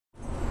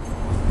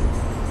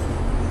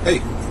Hey,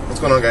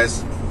 what's going on,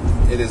 guys?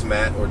 It is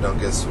Matt, or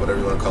Dunkus, whatever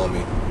you want to call me.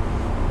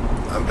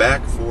 I'm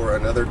back for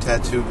another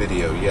tattoo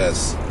video.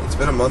 Yes, it's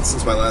been a month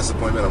since my last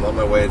appointment. I'm on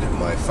my way to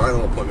my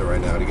final appointment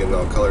right now to get it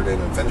all colored in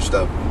and finished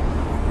up,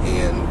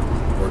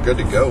 and we're good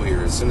to go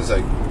here. As soon as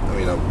I'm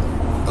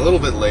a little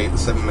bit late,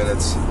 7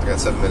 minutes. I got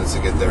 7 minutes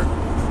to get there.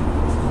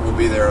 We'll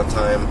be there on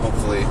time,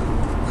 hopefully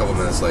a couple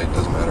minutes late,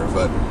 doesn't matter,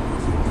 but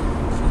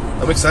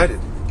I'm excited.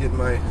 Getting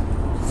my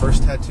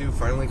first tattoo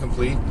finally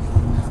complete.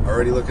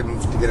 Already looking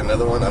to get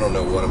another one. I don't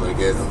know what I'm going to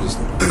get.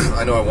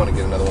 I know I want to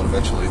get another one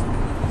eventually.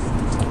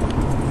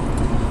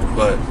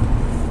 But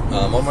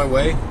I'm on my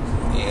way,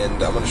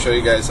 and I'm going to show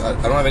you guys. I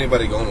don't have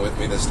anybody going with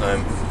me this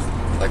time,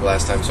 like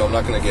last time, so I'm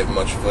not going to get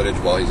much footage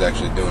while he's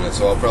actually doing it.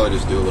 So I'll probably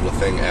just do a little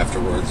thing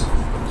afterwards,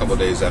 a couple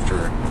days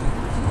after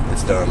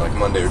it's done, like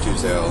Monday or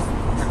Tuesday. I'll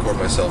record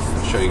myself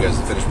and show you guys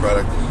the finished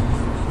product.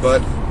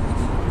 But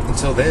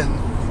until then,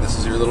 this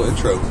is your little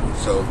intro.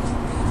 So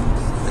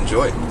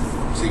enjoy.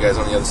 See you guys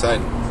on the other side.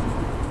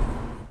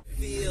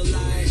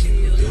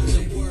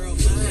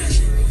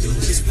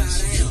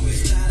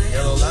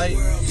 Yellow light.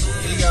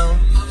 Here you go.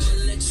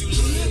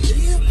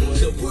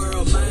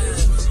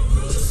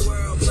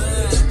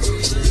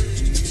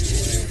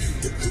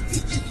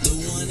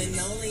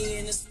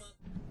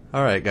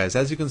 Alright guys,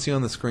 as you can see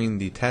on the screen,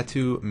 the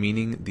tattoo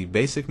meaning, the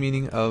basic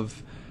meaning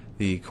of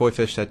the koi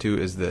fish tattoo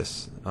is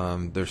this.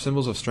 They're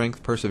symbols of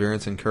strength,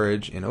 perseverance, and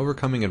courage in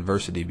overcoming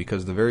adversity,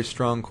 because the very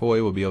strong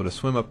koi will be able to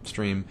swim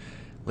upstream,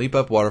 leap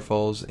up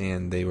waterfalls,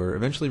 and they were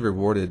eventually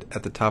rewarded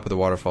at the top of the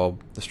waterfall.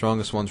 The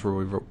strongest ones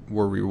were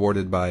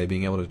rewarded by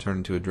being able to turn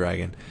into a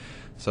dragon.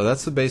 So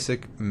that's the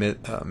basic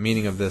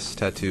meaning of this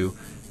tattoo.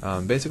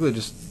 Basically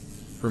just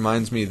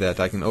reminds me that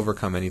I can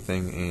overcome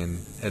anything, and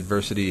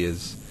adversity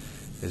is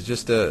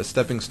just a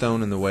stepping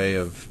stone in the way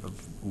of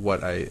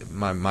what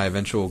my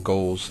eventual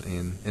goals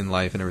in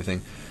life and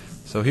everything.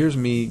 So here's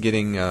me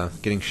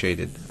getting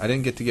shaded. I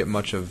didn't get to get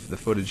much of the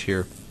footage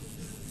here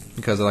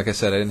because, like I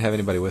said, I didn't have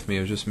anybody with me. It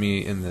was just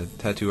me and the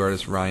tattoo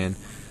artist Ryan.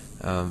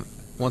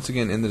 Once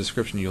again, in the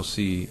description you'll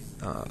see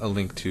a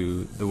link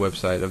to the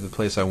website of the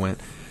place I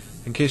went,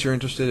 in case you're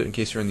interested, in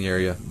case you're in the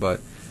area.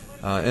 But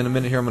in a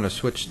minute here I'm going to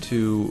switch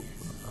to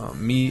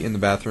me in the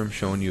bathroom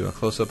showing you a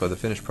close-up of the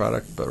finished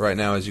product. But right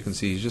now, as you can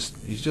see,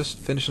 he's just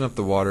finishing up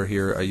the water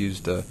here.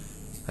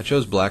 I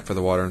chose black for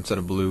the water instead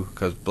of blue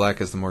because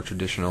black is the more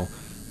traditional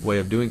way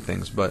of doing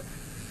things. But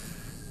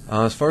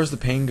as far as the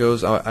pain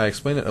goes, I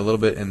explained it a little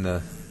bit in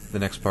the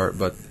next part,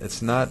 but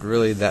it's not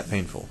really that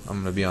painful.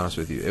 I'm going to be honest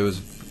with you. It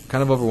was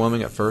kind of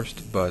overwhelming at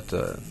first, but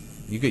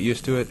you get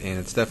used to it, and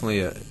it's definitely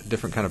a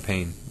different kind of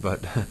pain.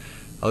 But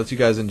I'll let you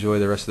guys enjoy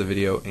the rest of the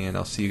video, and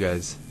I'll see you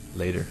guys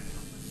later.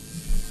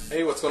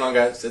 Hey, what's going on,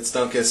 guys? It's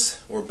Dunkus.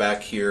 We're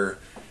back here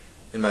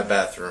in my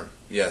bathroom.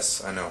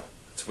 Yes, I know,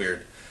 it's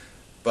weird.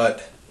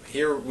 But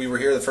we were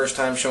here the first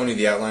time showing you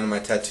the outline of my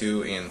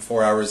tattoo, and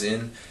 4 hours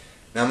in.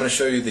 Now I'm going to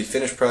show you the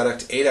finished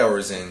product 8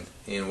 hours in,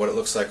 and what it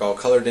looks like all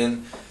colored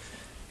in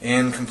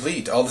and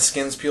complete. All the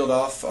skin's peeled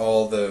off,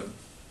 all the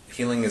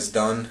healing is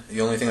done. The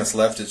only thing that's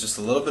left is just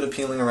a little bit of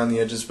peeling around the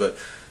edges, but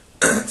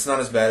it's not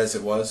as bad as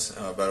it was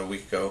about a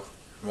week ago.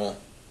 Well,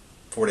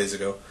 4 days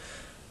ago.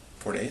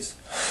 4 days?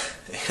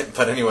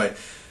 But anyway,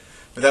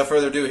 without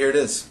further ado, here it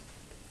is.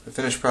 The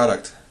finished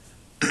product.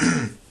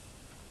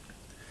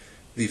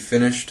 The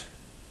finished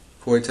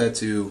koi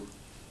tattoo,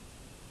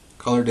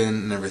 colored in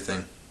and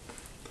everything.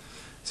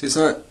 See,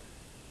 it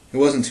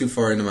wasn't too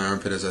far into my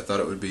armpit as I thought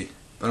it would be.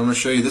 But I'm going to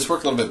show you, this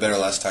worked a little bit better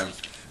last time,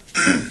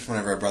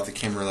 whenever I brought the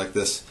camera like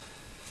this.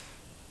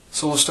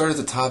 So we'll start at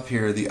the top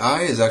here. The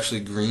eye is actually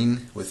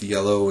green with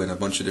yellow and a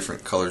bunch of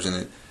different colors in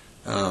it.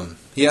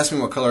 He asked me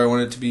what color I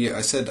wanted it to be.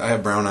 I said I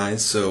have brown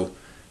eyes, so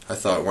I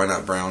thought, why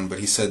not brown? But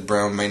he said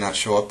brown may not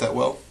show up that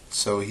well,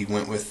 so he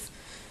went with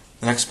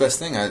the next best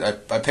thing.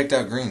 I picked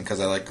out green because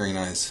I like green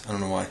eyes. I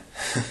don't know why.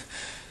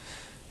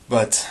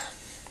 But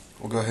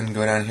we'll go ahead and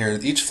go down here.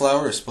 Each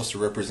flower is supposed to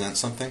represent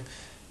something.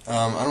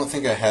 I don't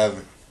think I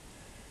have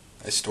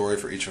a story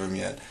for each of them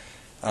yet.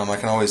 I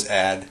can always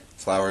add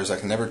flowers. I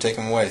can never take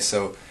them away.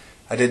 So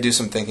I did do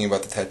some thinking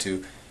about the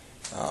tattoo.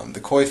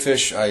 The koi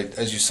fish,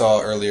 as you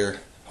saw earlier,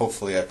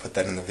 hopefully I put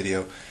that in the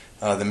video.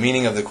 The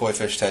meaning of the koi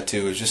fish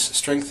tattoo is just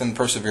strength and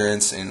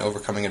perseverance in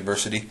overcoming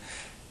adversity.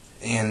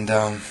 And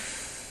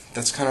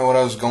that's kind of what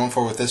I was going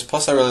for with this.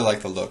 Plus I really like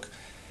the look.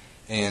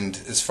 And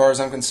as far as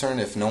I'm concerned,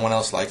 if no one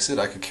else likes it,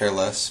 I could care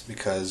less,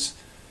 because,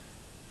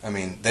 I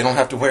mean, they don't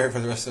have to wear it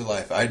for the rest of their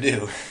life. I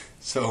do.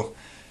 So,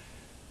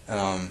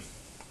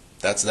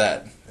 that's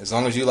that. As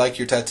long as you like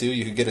your tattoo,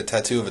 you could get a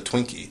tattoo of a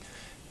Twinkie,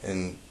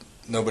 and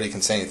nobody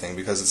can say anything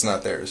because it's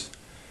not theirs.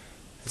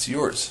 It's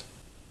yours.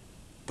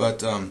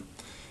 But,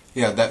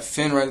 yeah, that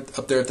fin right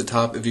up there at the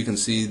top, if you can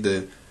see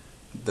in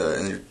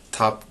your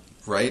top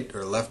right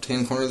or left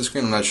hand corner of the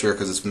screen, I'm not sure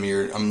because it's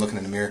mirrored. I'm looking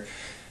in the mirror.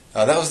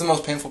 That was the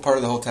most painful part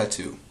of the whole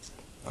tattoo.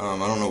 I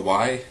don't know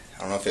why. I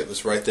don't know if it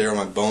was right there on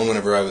my bone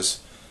whenever I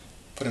was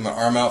putting my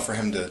arm out for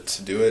him to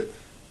do it,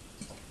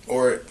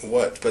 or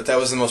what, but that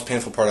was the most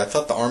painful part. I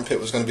thought the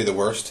armpit was going to be the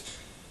worst.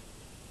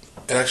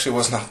 It actually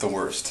was not the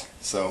worst.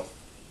 So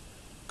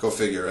Go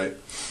figure, right?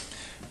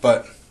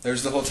 But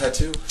there's the whole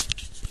tattoo.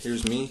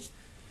 Here's me.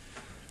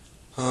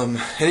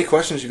 Any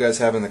questions you guys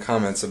have in the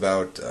comments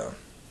about...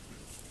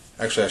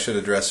 actually, I should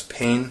address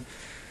pain.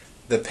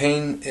 The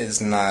pain is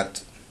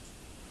not...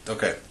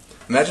 Okay,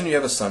 imagine you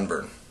have a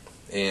sunburn,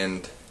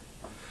 and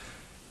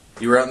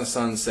you were out in the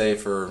sun, say,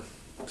 for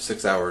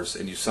 6 hours,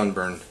 and you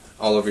sunburn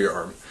all over your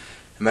arm.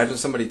 Imagine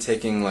somebody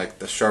taking like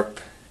their sharp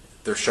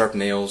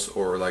nails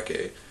or like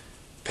a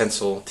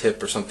pencil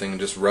tip or something and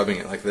just rubbing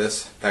it like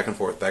this, back and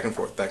forth, back and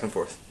forth, back and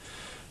forth.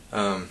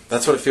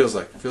 That's what it feels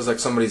like. It feels like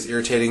somebody's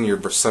irritating your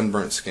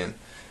sunburnt skin.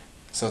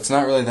 So it's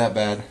not really that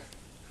bad.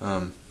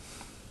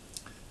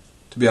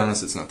 To be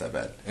honest, it's not that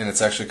bad, and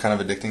it's actually kind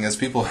of addicting. As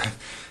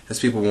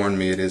people warned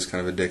me, it is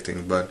kind of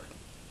addicting. But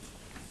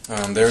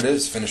there it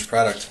is, finished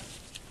product.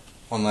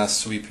 One last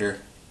sweep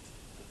here.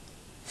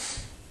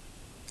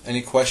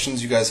 Any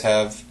questions you guys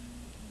have,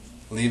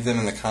 leave them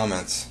in the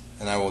comments,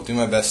 and I will do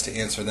my best to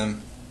answer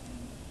them.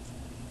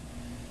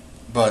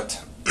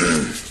 But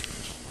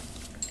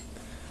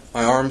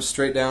my arm's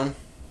straight down.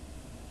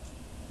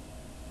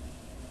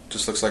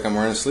 Just looks like I'm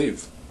wearing a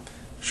sleeve.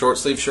 Short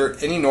sleeve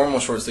shirt. Any normal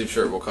short sleeve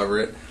shirt will cover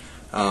it.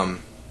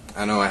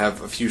 I know I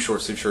have a few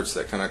short sleeve shirts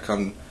that kind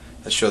of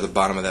that show the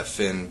bottom of that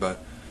fin,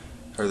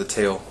 or the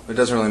tail. It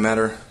doesn't really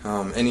matter.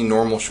 Any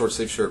normal short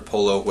sleeve shirt,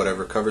 polo,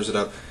 whatever, covers it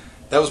up.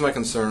 That was my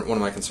concern, one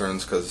of my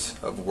concerns, because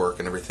of work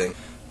and everything.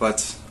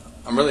 But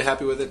I'm really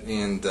happy with it,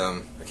 and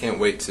I can't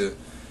wait to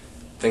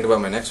think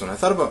about my next one. I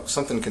thought about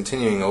something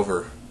continuing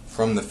over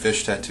from the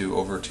fish tattoo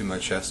over to my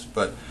chest,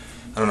 but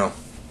I don't know.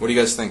 What do you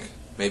guys think?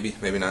 Maybe,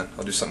 maybe not.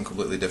 I'll do something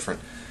completely different.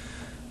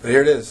 But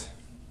here it is.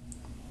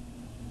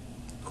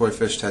 Koi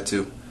fish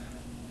tattoo.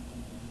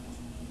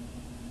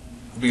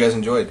 Hope you guys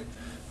enjoyed.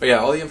 But yeah,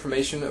 all the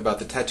information about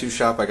the tattoo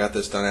shop I got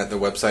this done at, the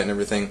website and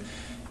everything,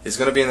 is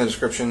going to be in the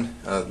description.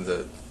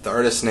 The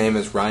artist's name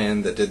is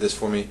Ryan that did this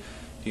for me.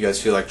 If you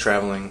guys feel like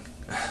traveling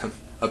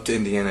up to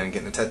Indiana and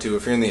getting a tattoo,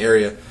 if you're in the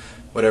area,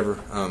 whatever,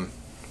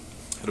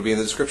 it'll be in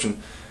the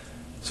description.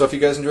 So if you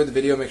guys enjoyed the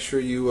video, make sure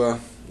you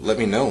let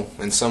me know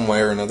in some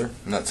way or another.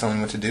 I'm not telling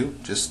you what to do,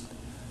 just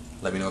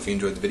let me know if you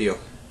enjoyed the video.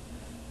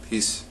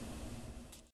 Peace.